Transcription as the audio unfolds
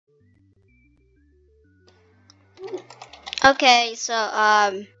Okay, so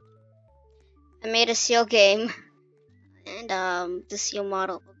I made a seal game and the seal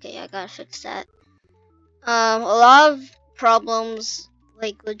model. Okay, I gotta fix that. A lot of problems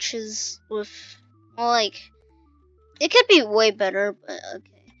like glitches with, well, like it could be way better, but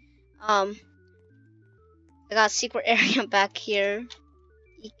okay. I got secret area back here.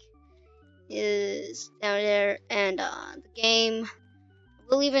 Eek is down there, and the game. I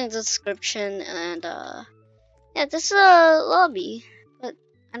will leave in the description, and yeah, this is a lobby, but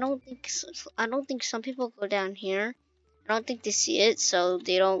I don't think some people go down here. I don't think they see it, so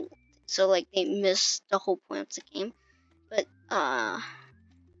they don't. So like they miss the whole point of the game. But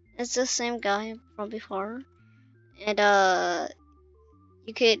it's the same guy from before, and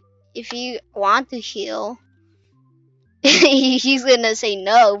you could, if you want to heal, he's gonna say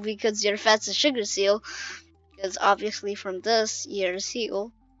no because you're fast as sugar seal. Because obviously from this you're a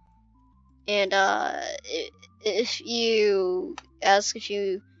seal, and if you ask if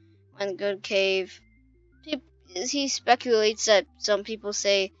you want to go to cave, he speculates that some people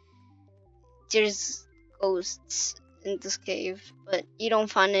say there's ghosts in this cave, but you don't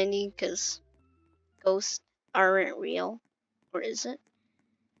find any because ghosts aren't real, or is it?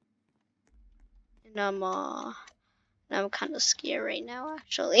 And I'm kind of scared right now.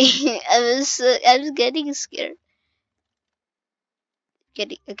 Actually, I was getting scared.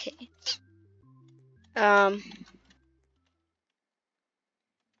 Getting okay. Um,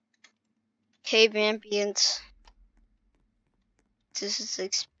 cave ambience. This is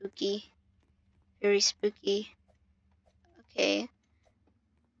like spooky, very spooky. Okay.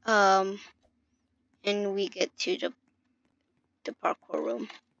 Um, and we get to the parkour room.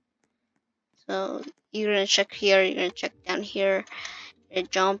 So you're gonna check here. You're gonna check down here. You're gonna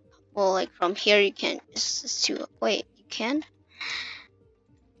jump. Well, like from here you can. It's too. Wait, you can.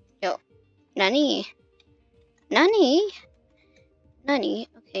 Yo, Nani, Nani, Nani.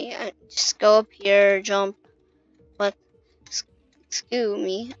 Okay, just go up here, jump. What? Excuse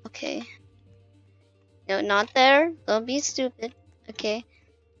me. Okay. No, not there. Don't be stupid. Okay.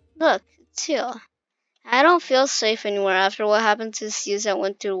 Look, it's here. I don't feel safe anymore after what happened to the seals that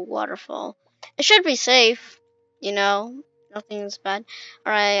went through the waterfall. It should be safe, you know. Nothing's bad.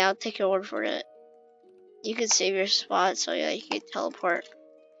 Alright, I'll take your word for it. You could save your spot, so yeah, you could teleport.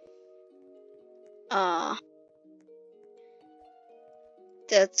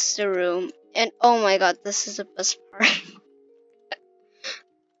 That's the room. And oh my god, this is the best part.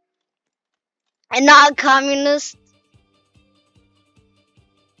 I'm not a communist.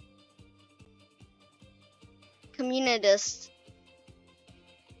 Communist.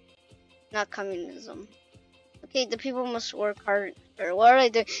 Not communism. Okay, the people must work hard. Or what are they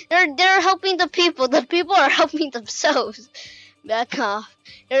doing? They're helping the people. The people are helping themselves. Back off.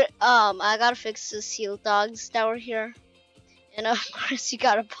 Here, I gotta fix the seal dogs that were here. And of course you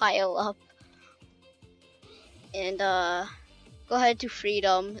gotta pile up. And go ahead to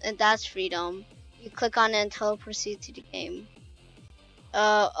freedom, and that's freedom. You click on it and teleports you to the game.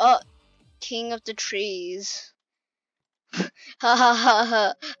 Oh, king of the trees. Ha ha ha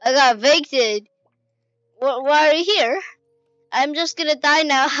ha. I got evicted. Why are you here? I'm just gonna die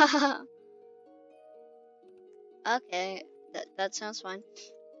now. Okay, that sounds fine.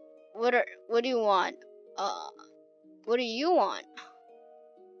 What do you want? What do you want?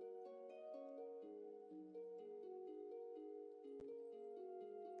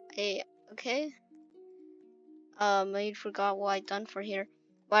 Hey, okay. I forgot what I done for here.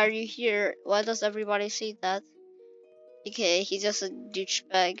 Why are you here? Why does everybody say that? Okay, he's just a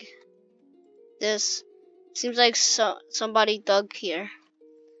douchebag. This seems like somebody dug here.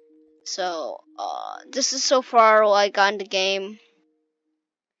 So, this is so far what I got in the game.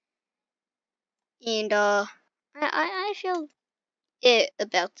 And, I feel it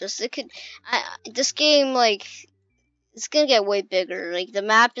about this. It could, this game, like, it's gonna get way bigger. Like, the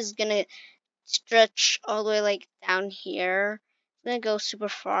map is gonna stretch all the way, like, down here. It's gonna go super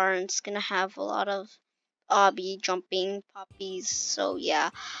far, and it's gonna have a lot of obby jumping poppies. So,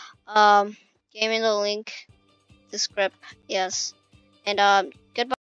 yeah. Game in the link, the script, yes. And, goodbye.